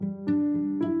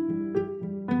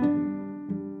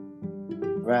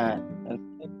right.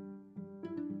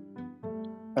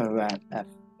 All right.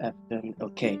 I've done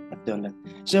okay. I've done that.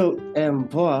 So,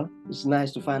 Paul, it's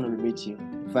nice to finally meet you.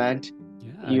 In fact,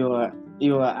 Yeah.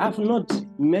 you are. I've not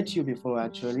met you before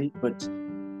actually, but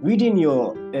reading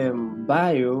your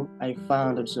bio, I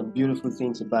found out some beautiful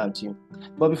things about you.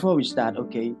 But before we start,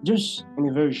 okay, just in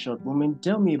a very short moment,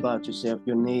 tell me about yourself,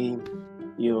 your name,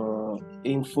 your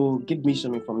info. Give me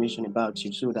some information about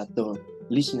you so that the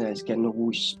listeners can know who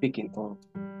is speaking or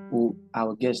who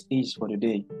our guest is for the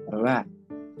day. All right.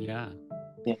 Yeah.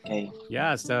 Okay.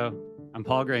 Yeah. So I'm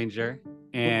Paul Granger. Mhm.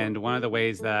 And one of the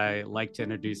ways that I like to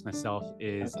introduce myself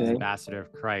is as Okay. ambassador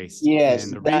of Christ. Yes,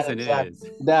 And the that reason exact. is,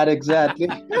 That exactly.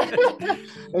 and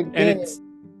Okay. it's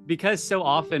because so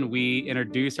often we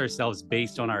introduce ourselves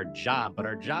based on our job, but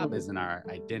our job Mm, isn't our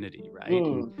identity, right?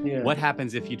 And yeah. what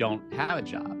happens if you don't have a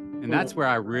job? And that's Mm, where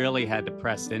I really had to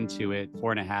press into it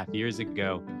 4.5 years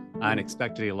ago. I mm,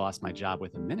 unexpectedly lost my job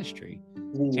with a ministry.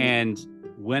 mm, And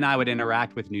when I would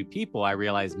interact with new people, I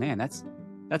realized, man, that's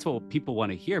what people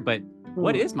want to hear. But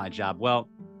what mm, is my job? Well,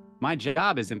 my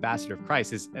job as ambassador of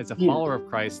Christ, as a yeah. follower of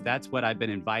Christ, that's what I've been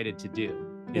invited to do.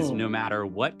 Is Mm, no matter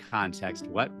what context,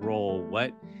 what role,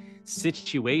 what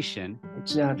situation,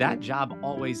 exactly. that job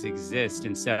always exists.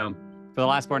 And so for the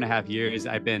last 4.5 years,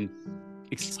 I've been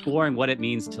exploring what it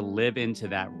means to live into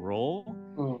that role.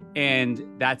 Mm, And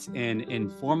that's in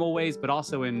informal ways, but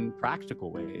also in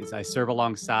practical ways. I serve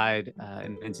alongside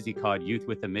an entity called Youth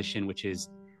with a Mission, which is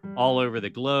all over the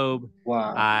globe.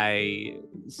 wow. I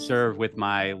serve with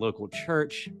my local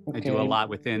church. I do a Okay. lot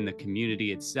within the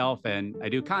community itself, and I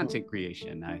do Mm, content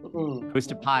creation. I mm,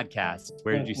 host a podcast,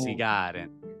 Where Did You See okay. God? And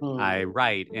Mm, I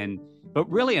write. But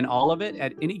really, in all of it,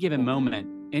 at any given moment,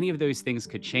 any of those things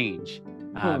could change.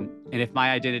 mm. And if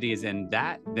my identity is in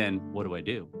that, then what do I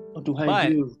do? What do I But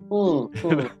do?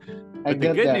 I but the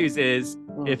get good that. news is,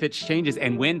 Mm, if it changes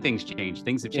and when things have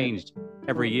yeah. changed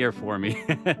every Mm. year for me,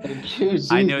 Thank you,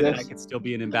 I know that I Jesus. can still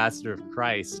be an ambassador of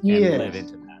Christ and live Yes.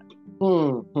 into that.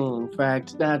 In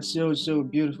fact, that's so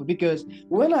beautiful because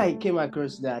when I came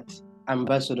across that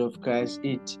ambassador of Christ,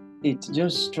 it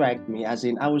just struck me as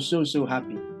in I was so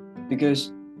happy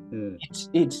because Mm.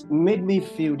 it made me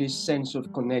feel this sense of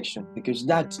connection because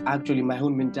that's actually my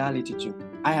own mentality too.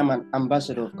 I am an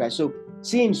ambassador Yeah. of Christ. So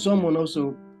seeing someone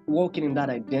also walking in that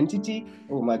identity,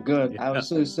 oh my God, I Yeah.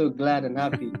 was so glad and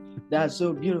happy. That's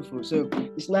so beautiful. So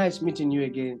it's nice meeting you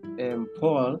again,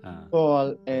 Paul. Uh,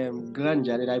 Paul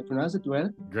Granger. Did I pronounce it well?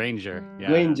 Granger. Yeah.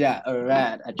 Granger. All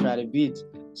right, I tried a bit.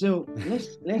 So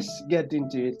let's get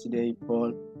into it today,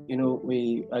 Paul.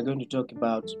 We are going to talk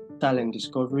about talent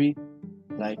discovery,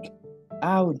 like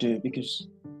how do because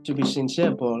to be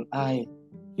sincere, Paul, I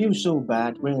feel so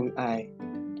bad when I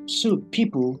see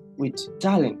people with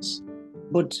talents,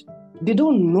 but they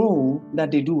don't know that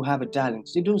they do have a talent.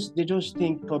 They just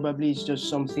think probably it's just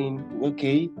something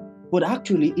okay, but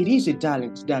actually it is a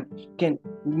talent that can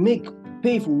make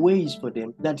pave ways for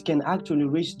them, that can actually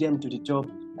raise them to the top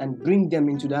and bring them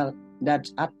into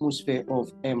that atmosphere of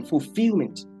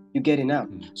fulfillment. You get it now?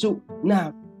 Mm. So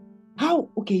now, how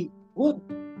okay? What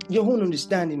your own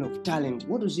understanding of talent?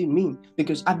 What does it mean?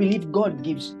 Because I believe God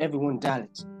gives everyone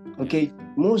talent. Yeah. Okay,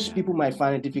 most Yeah. people might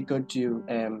find it difficult to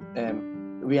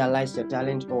realize their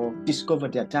talent or discover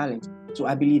their talent. So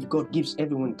I believe God gives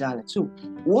everyone talent. So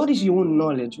what is your own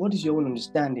knowledge? What is your own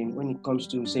understanding when it comes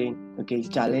to saying, okay,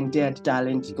 talented,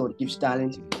 talent, God gives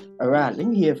talent? All right, let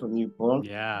me hear from you, Paul.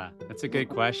 Yeah, that's a good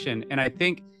question. And I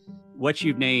think what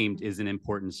you've named is an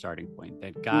important starting point,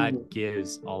 that God Mhm.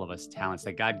 gives all of us talents,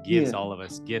 that God gives Yeah, all of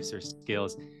us gifts or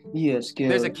skills. yeah,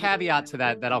 There's a skill. caveat to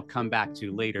that I'll come back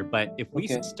to later. But if we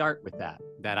Okay. start with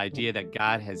that idea that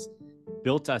God has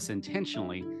built us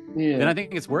intentionally, then Yeah. I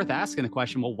think it's worth asking the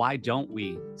question, well, why don't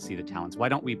we see the talents? Why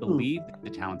don't we Mm. believe that the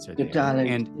talents are The there? talent.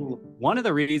 And one of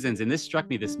the reasons, and this struck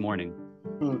me this morning,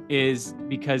 Mm. is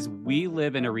because we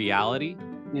live in a reality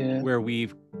Yeah. where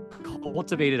we've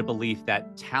cultivated a belief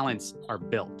that talents are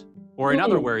built, or in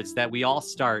other Mm. words, that we all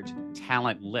start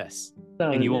talentless, and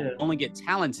Talent, you will yeah. only get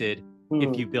talented if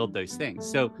Mm. you build those things.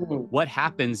 So Mm. what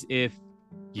happens if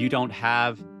you don't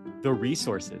have the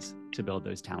resources to build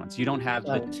those talents? You don't have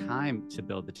the Talent. time to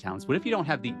build the talents. What if you don't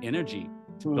have the energy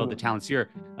to build the Mm. talents? You're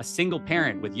a single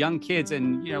parent with young kids,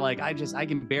 and you're like, I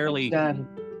can barely Exactly.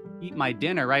 eat my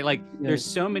dinner, right? Like, there's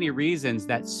Yes. so many reasons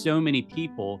that so many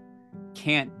people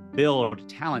can't build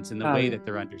talents in the way Talent. that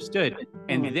they're understood.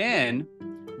 And Mm. then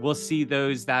we'll see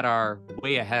those that are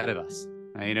way ahead of us.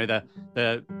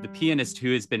 The pianist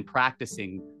who has been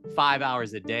practicing 5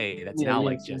 hours a day, that's Yeah, now yeah,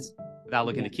 like yeah. just without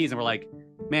looking Yeah. at the keys, and we're like,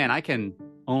 man, I can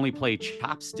only play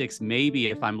chopsticks maybe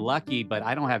if I'm lucky, but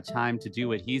I don't have time to do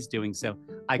what he's doing, so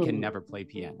I can never play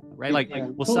piano, right? Like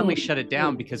we'll suddenly shut it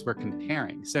down because we're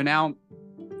comparing. So now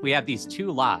we have these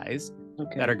two lies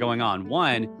that are going on.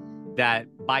 One, that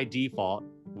by default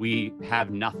we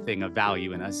have nothing of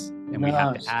value in us and we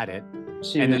have to add it.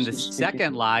 And then the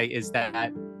second lie is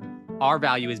that our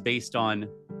value is based on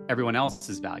everyone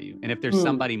else's value. And if there's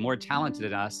somebody more talented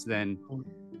than us, then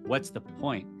what's the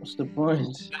point? What's the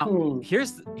point? Now,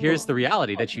 here's the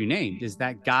reality that you named, is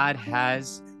that God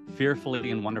has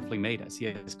fearfully and wonderfully made us. He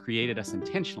has created us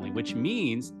intentionally, which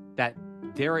means that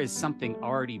there is something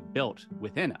already built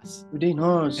within us. Within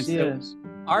us, and so yes.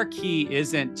 Our key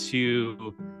isn't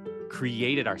to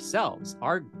create it ourselves.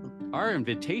 Our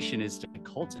invitation is to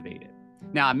cultivate it.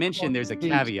 Now, I mentioned there's a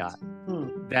caveat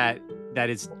that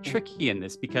is tricky in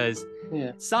this, because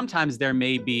sometimes there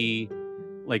may be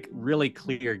like really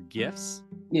clear gifts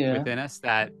within us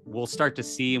that we'll start to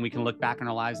see, and we can look back in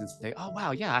our lives and say, oh,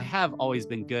 wow, yeah, I have always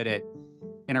been good at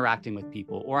interacting with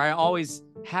people, or I always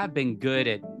have been good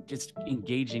at just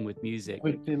engaging with music.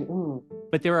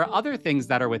 But there are other things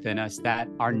that are within us that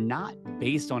are not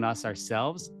based on us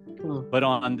ourselves, but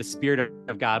on the Spirit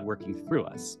of God working through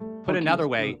us. Put another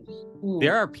way,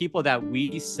 there are people that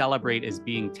we celebrate as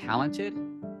being talented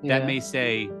that may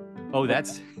say, oh,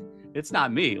 it's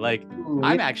not me. Like,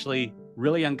 I'm actually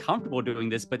really uncomfortable doing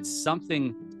this, but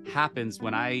something happens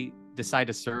when I decide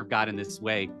to serve God in this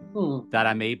way that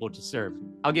I'm able to serve.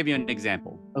 I'll give you an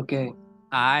example. Okay.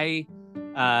 I,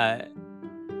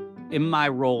 in my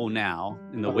role now,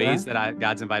 in the ways that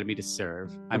God's invited me to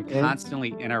serve, I'm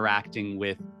constantly interacting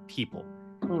with people,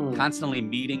 constantly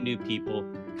meeting new people,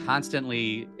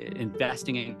 constantly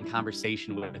investing in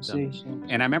conversation with them.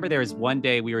 And I remember there was one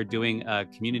day we were doing a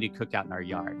community cookout in our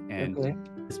yard, and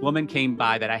this woman came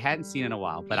by that I hadn't seen in a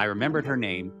while, but I remembered her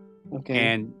name.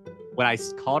 And when I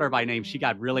called her by name, she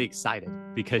got really excited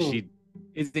because she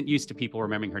isn't used to people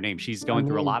remembering her name. She's going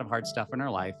through a lot of hard stuff in her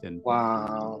life. And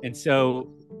and so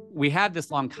we had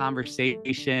this long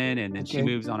conversation, and then she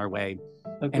moves on her way.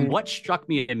 And what struck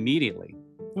me immediately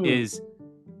is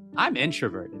I'm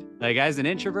introverted. Like, as an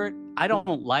introvert, I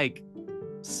don't like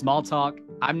small talk.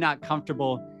 I'm not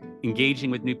comfortable engaging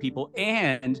with new people.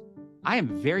 And I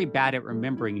am very bad at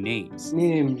remembering names.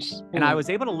 And I was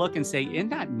able to look and say, in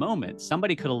that moment,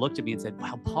 somebody could have looked at me and said,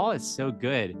 wow, Paul is so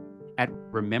good at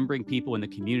remembering people in the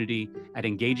community, at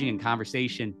engaging in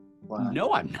conversation.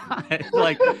 No, I'm not.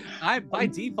 Like, by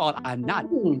default, I'm not.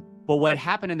 But what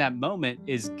happened in that moment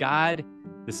is God,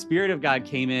 the Spirit of God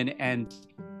came in and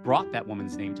brought that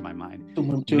woman's name to my mind,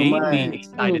 made me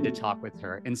excited to talk with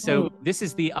her. And so this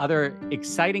is the other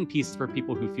exciting piece for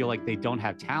people who feel like they don't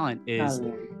have talent, is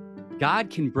God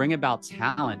can bring about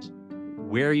talent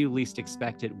where you least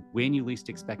expect it, when you least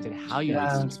expect it, how you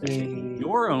least expect it.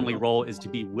 Your only role is to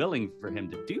be willing for him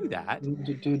to do that,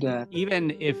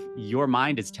 even if your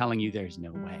mind is telling you there's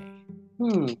no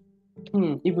way.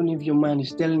 Even if your mind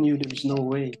is telling you there's no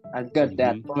way. I got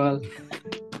that, Paul.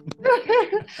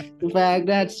 In fact,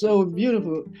 that's so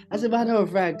beautiful. As a matter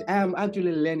of fact, I'm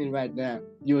actually learning right now.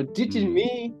 You're teaching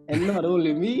me, and not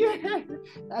only me.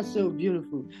 That's so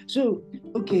beautiful. So,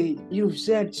 okay, you've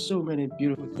said so many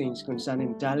beautiful things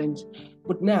concerning talent,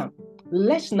 but now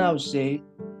let's now say,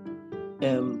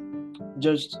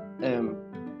 just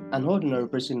an ordinary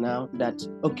person now that,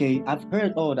 okay, I've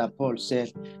heard all that Paul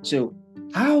said. So,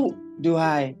 how do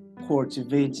I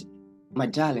cultivate my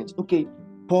talent? Okay,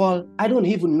 Paul, I don't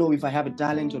even know if I have a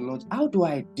talent or not. How do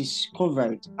I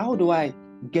discover it? How do I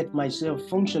get myself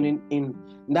functioning in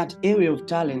that area of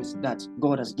talents that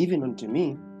God has given unto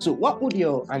me? So what would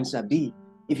your answer be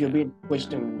if you're being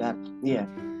questioned that?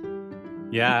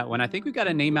 Yeah, when I think we've got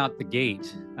to name out the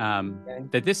gate,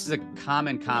 that this is a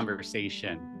common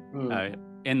conversation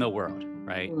in the world,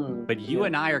 right? But you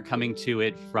and I are coming to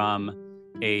it from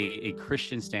a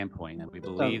Christian standpoint, and we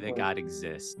believe that God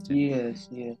exists.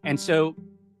 And so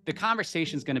the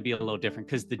conversation is going to be a little different,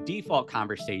 because the default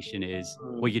conversation is,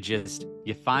 well,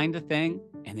 you find the thing,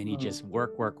 and then you just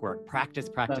work, practice,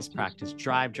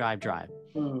 drive.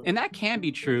 And that can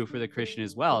be true for the Christian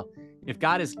as well. If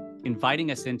God is inviting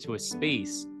us into a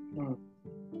space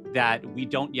that we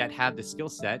don't yet have the skill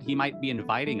set, he might be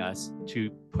inviting us to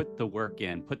put the work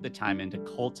in, put the time in to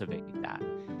cultivate that.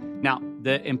 Now,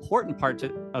 the important part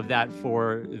of that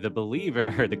for the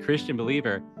believer, the Christian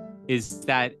believer, is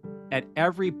that at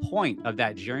every point of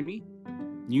that journey,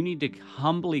 you need to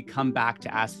humbly come back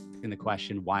to asking the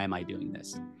question, why am I doing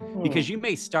this? Because you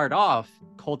may start off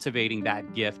cultivating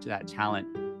that gift, that talent,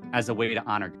 as a way to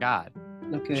honor God.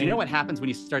 But you know what happens when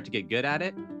you start to get good at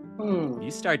it?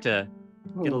 You start to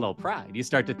get a little pride. You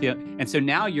start to feel, and so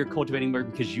now you're cultivating more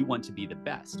because you want to be the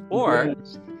best. Or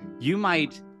you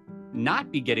might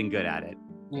not be getting good at it.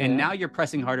 And now you're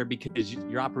pressing harder because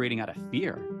you're operating out of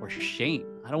fear or shame.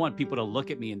 I don't want people to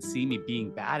look at me and see me being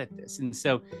bad at this. And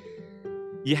so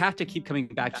you have to keep coming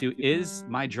back to, is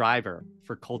my driver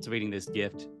for cultivating this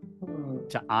gift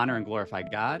to honor and glorify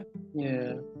God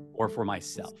or for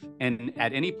myself? And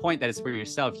at any point that is for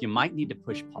yourself, you might need to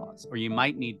push pause, or you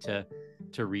might need to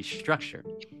restructure.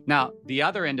 Now, the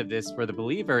other end of this for the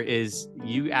believer is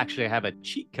you actually have a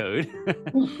cheat code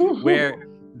where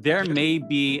there may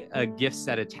be a gift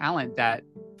set, a talent that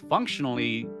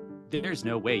functionally there's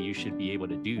no way you should be able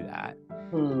to do that.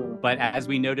 But as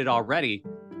we noted already,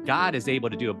 God is able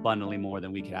to do abundantly more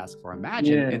than we could ask or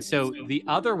imagine. And so the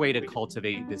other way to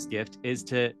cultivate this gift is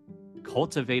to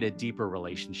cultivate a deeper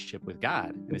relationship with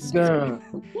God,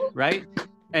 right?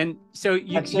 And so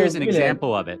here's an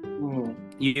example of it.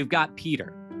 You've got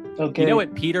Peter. Okay. You know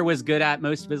what Peter was good at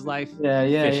most of his life?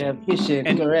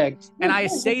 Fishing, correct. And I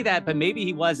say that, but maybe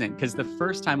he wasn't, because the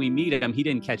first time we meet him, he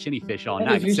didn't catch any fish all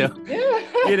night. So,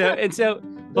 and so,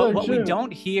 but what we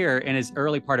don't hear in his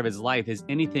early part of his life is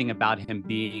anything about him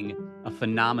being a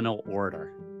phenomenal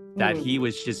orator, that he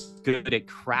was just good at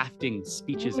crafting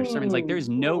speeches or sermons. Like, there's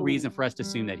no reason for us to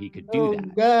assume that he could do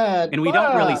that. God, and we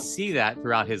don't really see that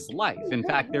throughout his life. In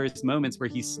fact, there's moments where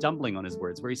he's stumbling on his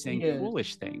words, where he's saying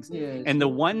foolish things. And the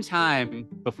one time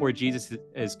before Jesus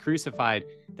is crucified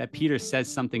that Peter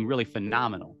says something really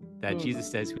phenomenal, that Jesus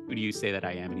says, "Who do you say that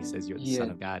I am?" And he says, "You're the Son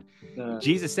of God."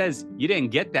 Jesus says, "You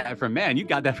didn't get that from man, you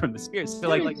got that from the Spirit." So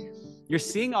like you're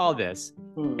seeing all this,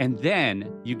 and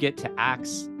then you get to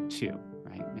Acts 2.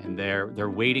 And they're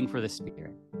waiting for the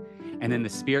Spirit. And then the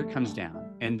Spirit comes down,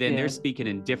 and then they're speaking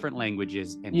in different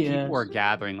languages, and people are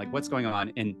gathering, like, what's going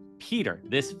on? And Peter,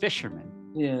 this fisherman,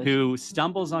 who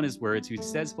stumbles on his words, who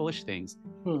says foolish things,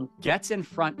 gets in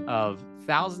front of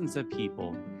thousands of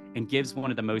people and gives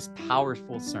one of the most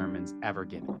powerful sermons ever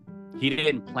given. He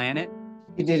didn't plan it.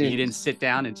 He didn't sit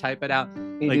down and type it out.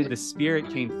 The Spirit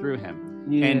came through him.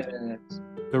 And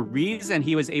the reason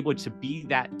he was able to be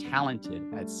that talented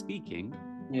at speaking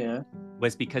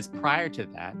was because prior to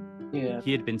that,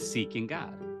 he had been seeking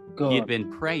God. He had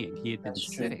been praying. He had been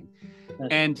sitting.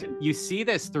 And you see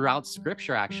this throughout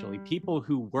Scripture, actually. People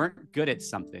who weren't good at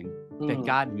something, that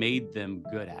God made them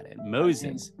good at it.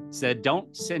 Moses said,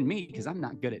 "Don't send me because I'm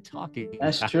not good at talking."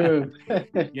 That's true.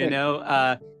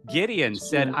 Gideon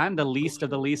said, "I'm the least of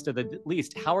the least of the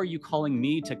least. How are you calling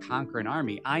me to conquer an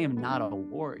army? I am not a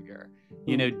warrior."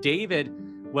 David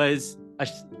was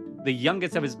the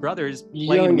youngest of his brothers,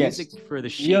 playing music for the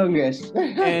sheep.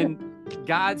 And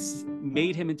God's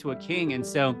made him into a king. And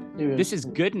so this is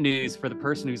good news for the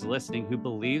person who's listening, who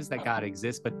believes that God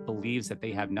exists, but believes that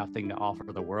they have nothing to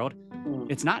offer the world.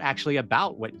 It's not actually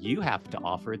about what you have to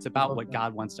offer. It's about what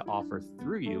God wants to offer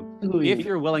through you. If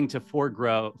you're willing to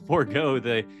forego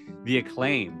the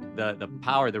acclaim, the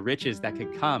power, the riches that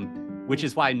could come, which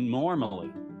is why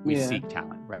normally we seek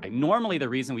talent, right? Normally the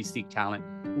reason we seek talent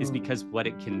is because what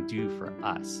it can do for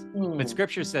us. But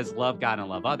Scripture says love God and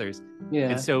love others.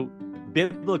 And so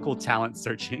biblical talent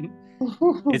searching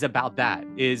is about that.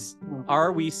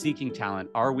 Are we seeking talent?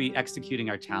 Are we executing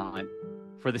our talent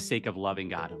for the sake of loving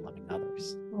God and loving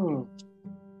others?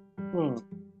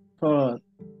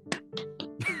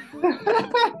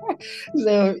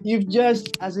 So you've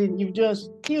just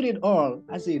killed it all.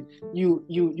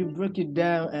 You broke it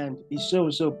down, and it's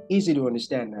so easy to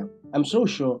understand now. I'm so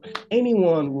sure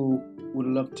anyone who would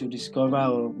love to discover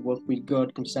or work with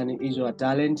God concerning Israel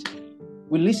talent,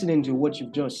 with listening to what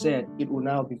you've just said, it will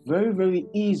now be very, very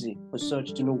easy for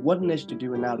such to know what next to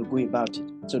do and how to go about it.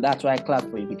 So that's why I clap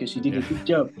for you, because you did a good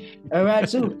job. All right,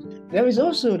 so there is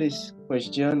also this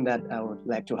question that I would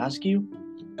like to ask you.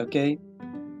 Okay,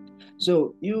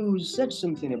 so you said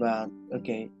something about,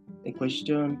 a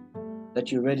question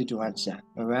that you're ready to answer.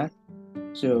 All right,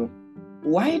 so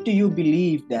why do you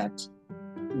believe that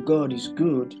God is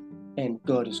good and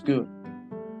God is good?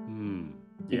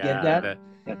 You get that?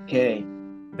 Okay.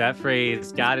 That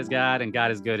phrase, God is God and God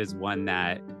is good, is one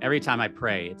that every time I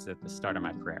pray, it's at the start of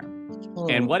my prayer.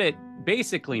 And what it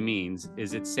basically means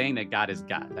is it's saying that God is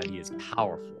God, that he is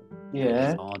powerful, that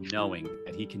he's all-knowing,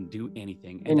 that he can do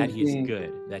anything, and that he is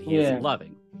good, that he is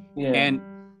loving. And,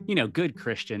 good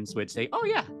Christians would say, oh,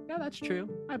 yeah, that's true.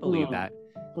 I believe that.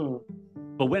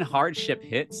 But when hardship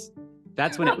hits,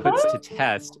 that's when it puts to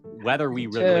test whether we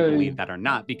really believe that or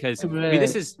not. Because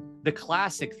this is the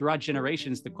classic throughout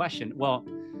generations, the question, well,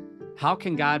 how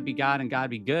can God be God and God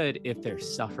be good if there's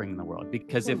suffering in the world?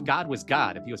 Because if God was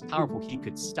God, if he was powerful, he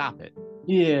could stop it.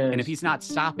 And if he's not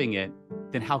stopping it,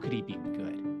 then how could he be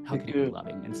good? How could he be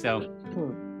loving? And so,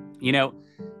 you know,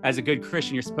 as a good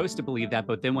Christian, you're supposed to believe that.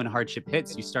 But then when hardship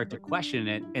hits, you start to question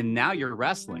it. And now you're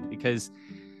wrestling because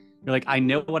you're like, I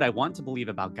know what I want to believe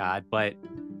about God, but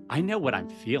I know what I'm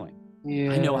feeling.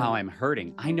 I know how I'm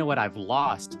hurting. I know what I've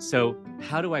lost. So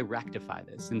how do I rectify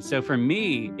this? And so for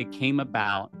me, it came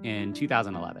about in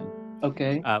 2011.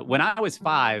 Okay. When I was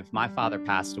 5, my father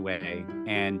passed away.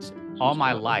 And all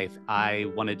my life, I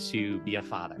wanted to be a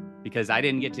father because I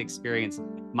didn't get to experience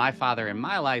my father in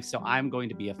my life. So I'm going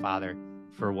to be a father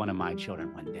for one of my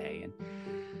children one day.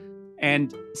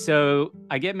 And so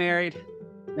I get married.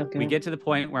 Okay. We get to the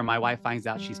point where my wife finds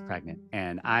out she's pregnant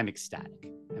and I'm ecstatic.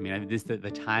 I mean,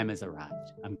 the time has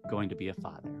arrived. I'm going to be a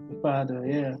father. Father,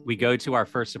 yeah. We go to our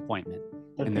first appointment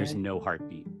and there's no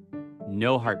heartbeat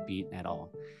at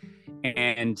all.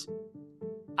 And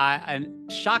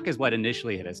shock is what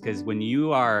initially hit us, because when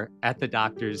you are at the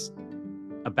doctor's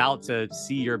about to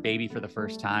see your baby for the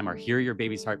first time or hear your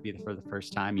baby's heartbeat for the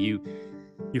first time, you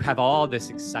have all this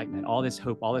excitement, all this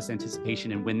hope, all this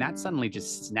anticipation. And when that suddenly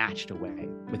just snatched away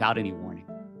without any warning,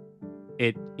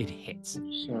 it hits.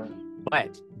 Sure.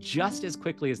 But just as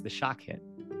quickly as the shock hit,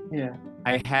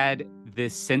 I had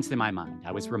this sense in my mind.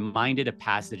 I was reminded of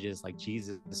passages like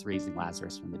Jesus raising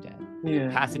Lazarus from the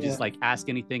dead. Passages like, ask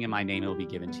anything in my name, it will be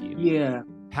given to you.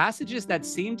 Passages that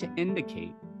seem to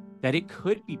indicate that it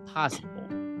could be possible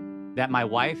that my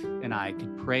wife and I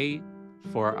could pray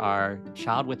for our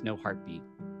child with no heartbeat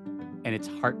and its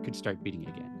heart could start beating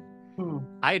again.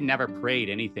 I had never prayed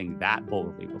anything that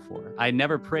boldly before. I had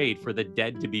never prayed for the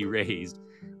dead to be raised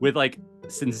with like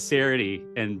sincerity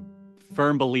and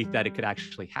firm belief that it could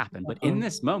actually happen. But in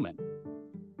this moment,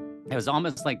 it was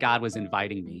almost like God was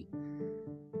inviting me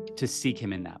to seek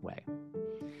him in that way.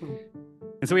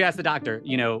 And so we asked the doctor,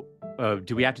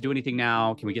 do we have to do anything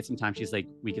now? Can we get some time? She's like,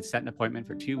 we could set an appointment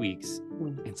for 2 weeks.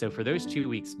 And so for those 2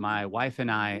 weeks, my wife and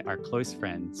I are close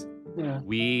friends.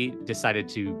 We decided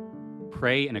to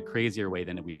pray in a crazier way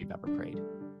than we've ever prayed.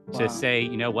 To say,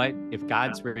 you know what, if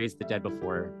God's raised the dead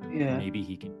before, maybe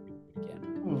he can do it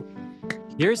again.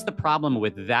 Here's the problem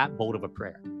with that bold of a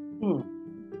prayer.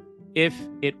 If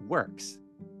it works,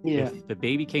 if the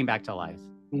baby came back to life,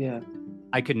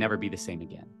 I could never be the same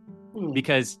again.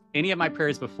 Because any of my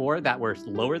prayers before that were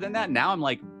lower than that, now I'm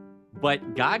like,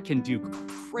 but God can do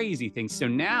crazy things. So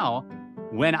now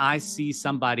when I see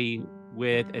somebody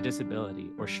with a disability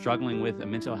or struggling with a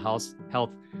mental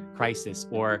health crisis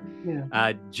or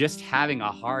just having a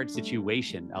hard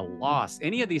situation, a loss,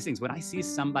 any of these things, when I see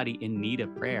somebody in need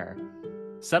of prayer,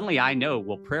 suddenly I know,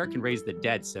 well, prayer can raise the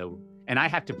dead. So, and I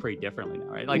have to pray differently now,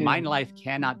 right? Like my life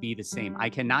cannot be the same. I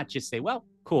cannot just say, well,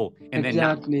 cool, and then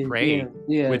not pray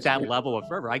with that level of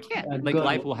fervor. I can't. Like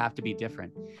life will have to be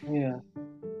different.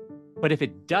 But if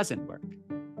it doesn't work,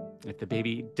 if the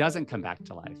baby doesn't come back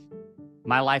to life,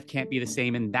 my life can't be the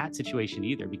same in that situation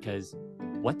either, because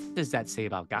what does that say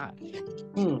about God?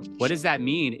 What does that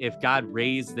mean if God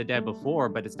raised the dead before,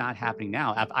 but it's not happening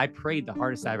now? If I prayed the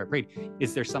hardest I ever prayed,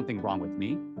 is there something wrong with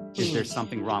me? Is there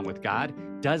something wrong with God?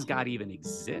 Does God even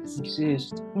exist?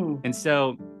 And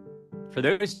so for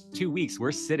those 2 weeks,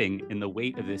 we're sitting in the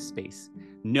weight of this space.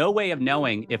 No way of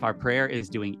knowing if our prayer is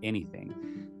doing anything.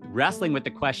 Wrestling with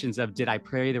the questions of, did I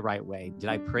pray the right way? Did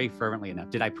I pray fervently enough?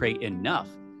 Did I pray enough?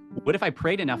 What if I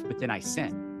prayed enough, but then I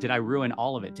sinned? Did I ruin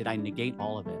all of it? Did I negate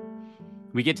all of it?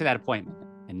 We get to that appointment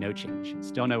and no change,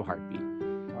 still no heartbeat.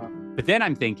 But then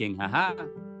I'm thinking,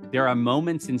 there are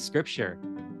moments in scripture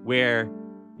where,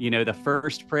 the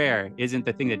first prayer isn't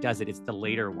the thing that does it. It's the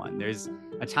later one. There's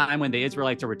a time when the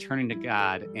Israelites are returning to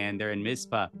God and they're in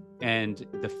Mizpah and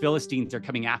the Philistines are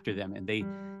coming after them and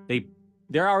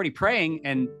they're already praying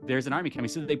and there's an army coming.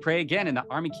 So they pray again and the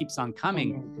army keeps on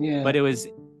coming. But it was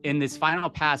in this final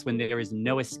pass when there was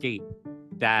no escape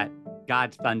that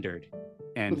God thundered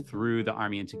and threw the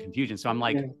army into confusion. So I'm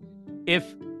like,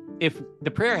 if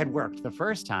the prayer had worked the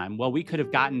first time, well, we could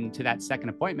have gotten to that second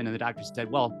appointment and the doctor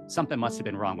said, well, something must have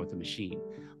been wrong with the machine.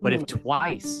 But if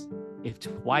twice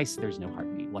there's no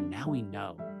heartbeat, well, now we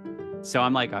know. So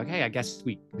I'm like, okay, I guess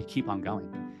we keep on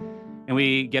going. And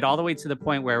we get all the way to the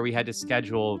point where we had to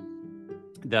schedule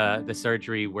the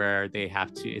surgery where they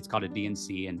have to, it's called a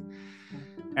DNC.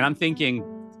 And I'm thinking,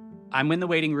 I'm in the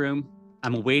waiting room.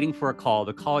 I'm waiting for a call.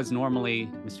 The call is normally,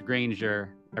 Mr.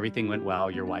 Granger, everything went well.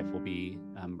 Your wife will be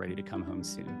ready to come home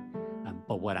soon.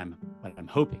 But what I'm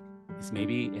hoping is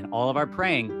maybe in all of our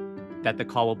praying that the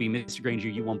call will be, Mr. Granger,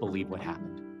 you won't believe what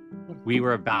happened. We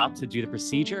were about to do the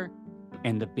procedure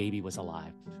and the baby was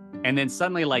alive. And then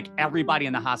suddenly, like, everybody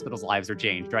in the hospital's lives are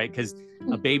changed, right? Because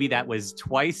a baby that was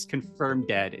twice confirmed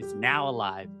dead is now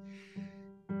alive.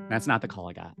 That's not the call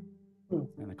I got.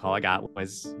 And the call I got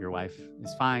was, your wife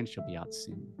is fine. She'll be out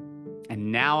soon.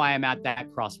 And now I am at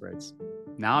that crossroads.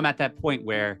 Now I'm at that point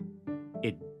where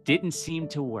it didn't seem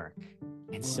to work.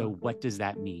 And so what does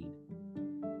that mean?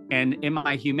 And in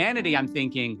my humanity, I'm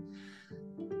thinking,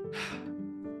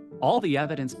 all the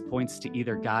evidence points to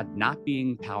either God not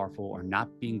being powerful or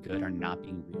not being good or not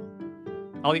being real.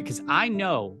 Because I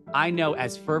know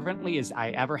as fervently as I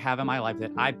ever have in my life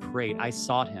that I prayed, I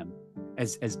sought him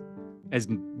as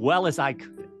well as I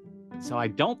could. So I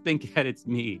don't think that it's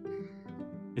me.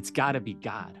 It's got to be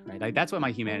God, right? That's what my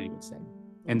humanity would say.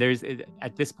 And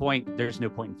at this point, there's no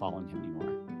point in following him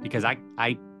anymore, because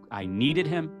I needed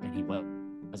him and he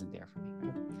wasn't there for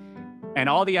me. Right? And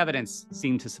all the evidence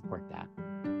seemed to support that.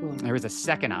 There was a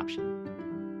second option.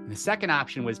 And the second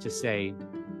option was to say,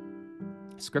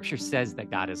 Scripture says that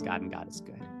God is God and God is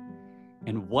good.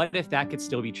 And what if that could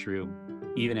still be true,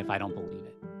 even if I don't believe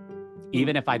it,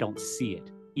 even if I don't see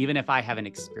it, even if I haven't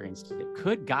experienced it?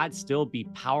 Could God still be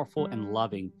powerful and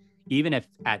loving, even if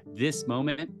at this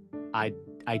moment I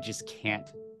just can't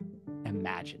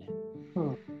imagine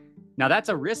it? Now that's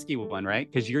a risky one, right?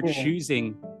 Because you're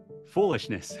choosing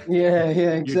foolishness. Yeah,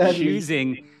 exactly. You're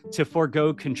choosing to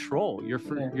forego control.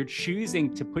 You're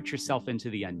choosing to put yourself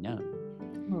into the unknown.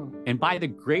 And by the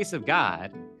grace of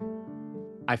God,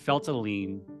 I felt a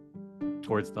lean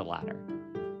towards the latter,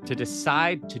 to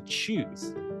decide to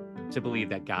choose to believe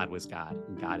that God was God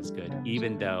and God is good,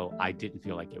 even though I didn't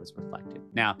feel like it was reflected.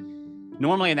 Now,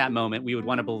 normally in that moment, we would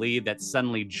want to believe that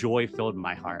suddenly joy filled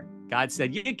my heart. God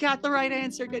said, you got the right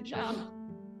answer. Good job.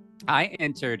 I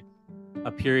entered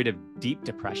a period of deep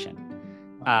depression.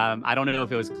 I don't know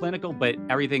if it was clinical, but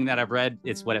everything that I've read,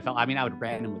 it's what it felt. I mean, I would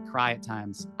randomly cry at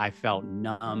times. I felt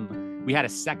numb. We had a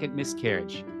second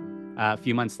miscarriage a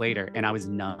few months later, and I was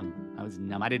numb.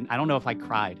 I don't know if I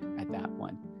cried at that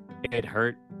one. It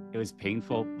hurt. It was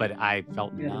painful, but I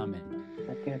felt numb.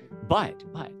 But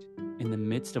in the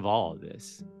midst of all of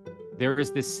this, there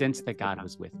was this sense that God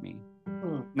was with me.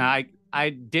 Now, I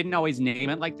didn't always name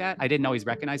it like that. I didn't always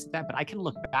recognize that, but I can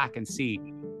look back and see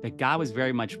that God was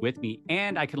very much with me.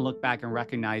 And I can look back and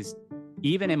recognize,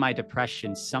 even in my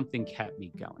depression, something kept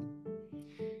me going.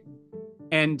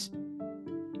 And,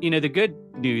 the good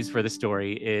news for the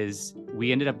story is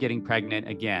we ended up getting pregnant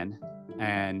again.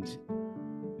 And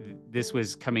this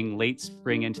was coming late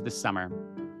spring into the summer.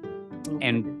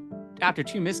 And after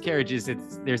 2 miscarriages,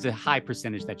 there's a high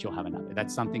percentage that you'll have another,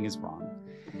 that something is wrong.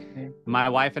 My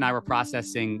wife and I were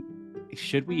processing,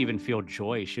 should we even feel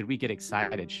joy? Should we get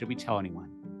excited? Should we tell anyone?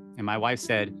 And my wife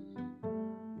said,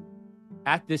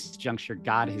 at this juncture,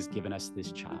 God has given us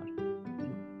this child.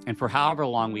 And for however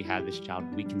long we have this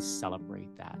child, we can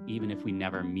celebrate that, even if we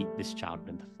never meet this child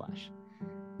in the flesh.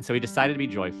 And so we decided to be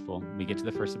joyful. We get to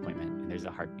the first appointment and there's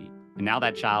a heartbeat. And now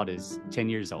that child is 10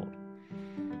 years old.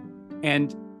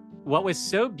 And what was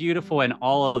so beautiful in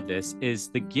all of this is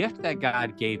the gift that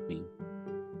God gave me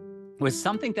was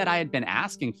something that I had been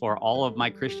asking for all of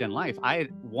my Christian life. I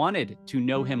had wanted to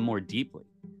know him more deeply.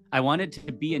 I wanted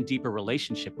to be in deeper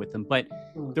relationship with him. But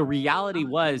the reality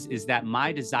is that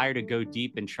my desire to go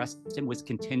deep and trust him was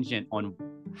contingent on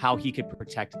how he could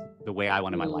protect the way I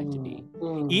wanted my life to be.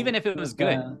 Even if it was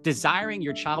good, desiring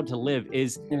your child to live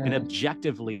is an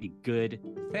objectively good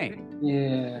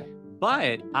thing.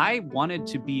 But I wanted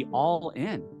to be all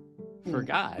in for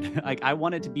God. Like, I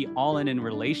wanted to be all in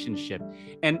relationship.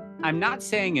 And I'm not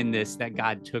saying in this that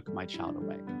God took my child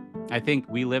away. I think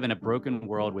we live in a broken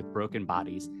world with broken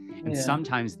bodies, and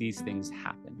sometimes these things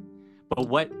happen. But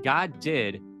what God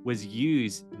did was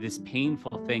use this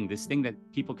painful thing, this thing that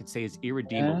people could say is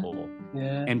irredeemable,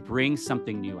 and bring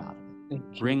something new out of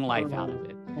it, bring life out of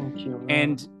it.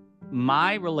 And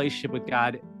my relationship with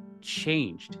God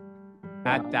changed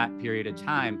at that period of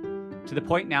time, to the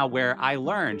point now where I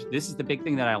learned, this is the big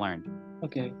thing that I learned,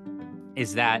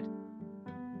 is that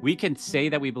we can say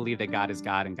that we believe that God is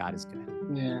God and God is good.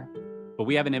 But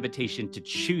we have an invitation to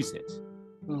choose it,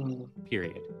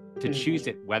 period. To choose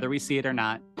it, whether we see it or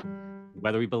not,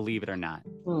 whether we believe it or not.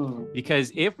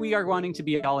 Because if we are wanting to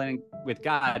be all in with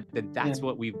God, then that's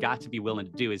what we've got to be willing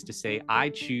to do, is to say, I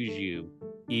choose you,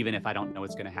 even if I don't know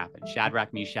what's going to happen.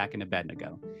 Shadrach, Meshach, and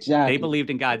Abednego. They believed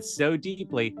in God so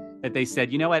deeply that they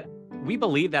said, you know what? We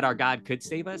believe that our God could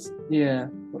save us.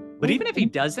 But even if he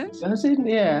doesn't,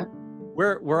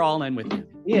 we're all in with him.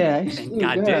 And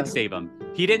God did save them.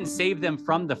 He didn't save them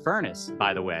from the furnace,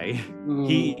 by the way.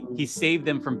 He saved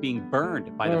them from being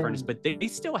burned by the furnace, but they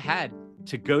still had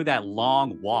to go that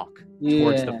long walk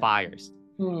towards the fires,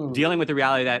 dealing with the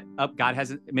reality that God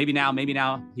hasn't, maybe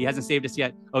now he hasn't saved us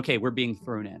yet. Okay, we're being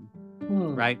thrown in,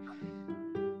 right?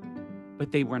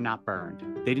 but they were not burned.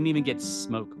 They didn't even get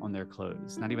smoke on their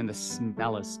clothes, not even the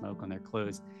smell of smoke on their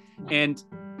clothes. And,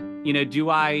 you know, do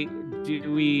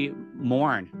we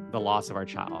mourn the loss of our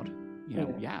child? You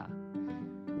know, yeah.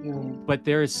 But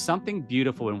there is something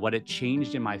beautiful in what it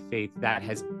changed in my faith that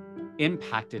has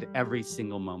impacted every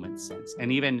single moment since.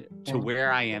 And even to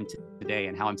where I am today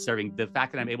and how I'm serving, the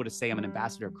fact that I'm able to say I'm an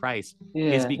ambassador of Christ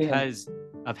is because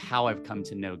of how I've come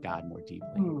to know God more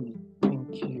deeply.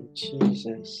 Thank you,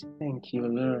 Jesus. Thank you,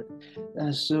 Lord.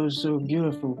 That's so, so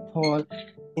beautiful, Paul.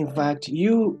 In fact,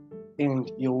 you and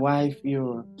your wife,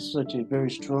 you're such a very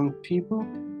strong people.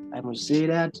 I must say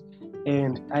that.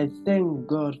 And I thank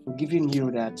God for giving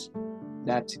you that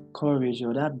courage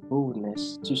or that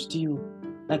boldness to still,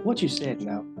 like what you said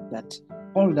now, that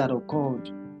all that occurred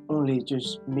only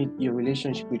just made your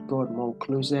relationship with God more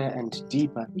closer and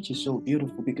deeper, which is so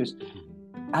beautiful, because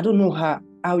I don't know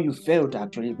how you felt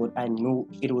actually, but I know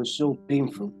it was so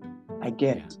painful. I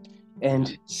get it.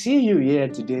 And see you here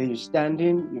today, you're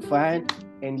standing, you're fine,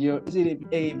 and is it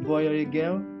a boy or a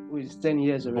girl who is 10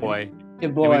 years already? Boy. A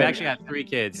boy. And we've actually had 3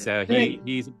 kids, so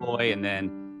he's a boy and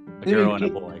then a girl and a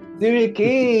boy. 3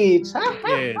 kids.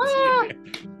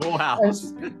 Full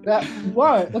house.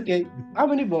 Boy, okay. How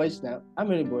many boys now? How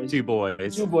many boys? 2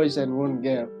 boys. 2 boys and 1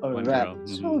 girl. All one right. Girl.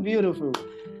 Mm-hmm. So beautiful.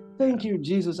 Thank you,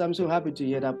 Jesus. I'm so happy to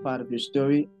hear that part of your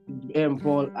story. And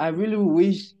Paul, I really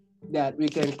wish that we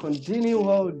can continue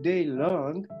all day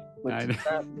long, but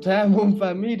time won't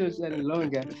permit us any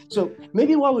longer. So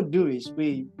maybe what we'll do is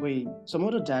we some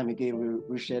other time again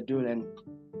we schedule, and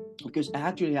because I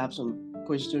actually have some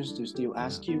questions to still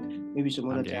ask you. Maybe some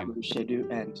other time we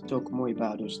schedule and talk more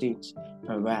about those things.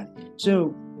 All right.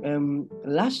 So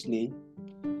lastly,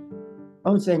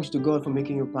 all thanks to God for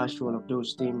making you pass through all of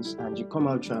those things, and you come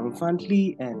out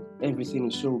triumphantly, and everything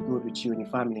is so good with you and your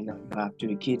family now. You have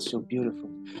 2 kids, so beautiful.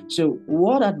 So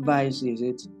what advice is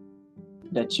it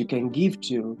that you can give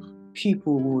to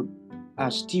people who are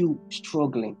still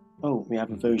struggling? Oh, we have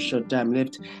a very short time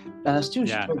left. That are still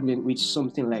struggling with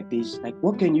something like this. Like,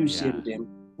 what can you say to them?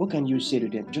 What can you say to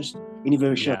them? Just in a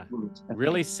very short moment. Okay.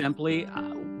 Really simply,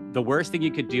 the worst thing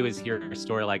you could do is hear a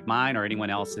story like mine or anyone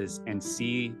else's and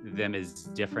see them as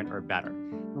different or better.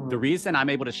 The reason I'm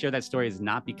able to share that story is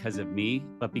not because of me,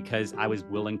 but because I was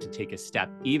willing to take a step,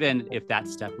 even if that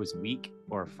step was weak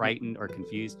or frightened or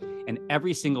confused. And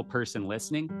every single person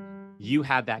listening, you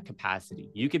have that capacity.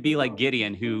 You could be like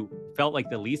Gideon, who felt like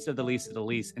the least of the least of the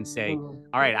least, and say,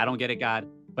 all right, I don't get it, God,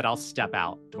 but I'll step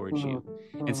out towards you.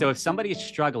 And so if somebody is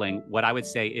struggling, what I would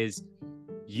say is,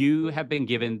 you have been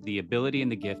given the ability and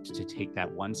the gift to take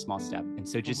that one small step. And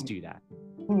so just do that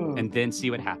and then see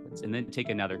what happens, and then take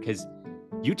another, because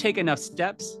you take enough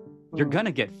steps, you're going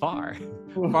to get farther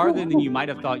than you might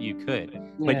have thought you could.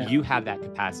 But you have that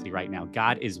capacity right now.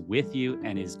 God is with you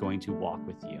and is going to walk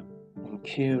with you.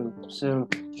 Thank you. So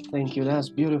thank you. That's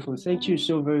beautiful. Thank you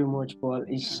so very much, Paul.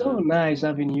 It's so nice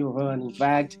having you on. In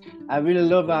fact, I really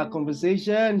love our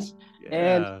conversations.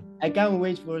 And I can't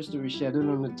wait for us to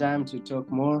reschedule on the time to talk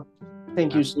more.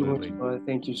 Thank you so much, Paul.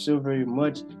 Thank you so very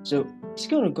much. So it's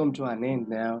going to come to an end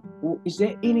now. Is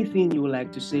there anything you would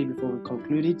like to say before we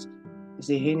conclude it? Is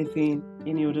there anything,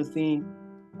 any other thing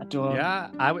at all? Yeah,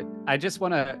 I just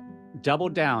want to double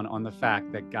down on the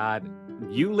fact that God,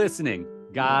 you listening,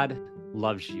 God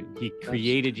loves you. He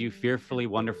created you fearfully,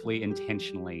 wonderfully,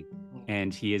 intentionally,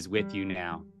 and he is with you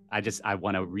now. I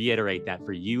want to reiterate that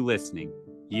for you listening,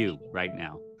 you right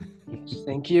now. Yes,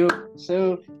 thank you.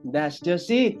 So that's just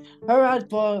it. All right,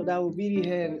 Paul, that will be the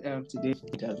end of today's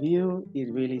interview. It's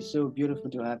really so beautiful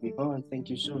to have you on. Thank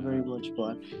you so very much,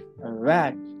 Paul. All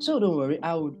right. So don't worry,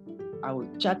 I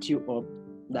would chat you up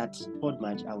that pod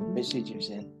match. I will message you,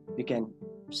 and we can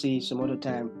see some other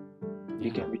time.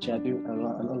 You can reach out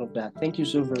and all of that. Thank you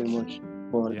so very much,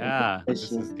 Paul. Yeah,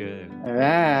 this is good. All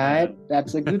right.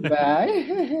 That's a goodbye.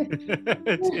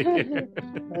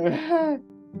 All right.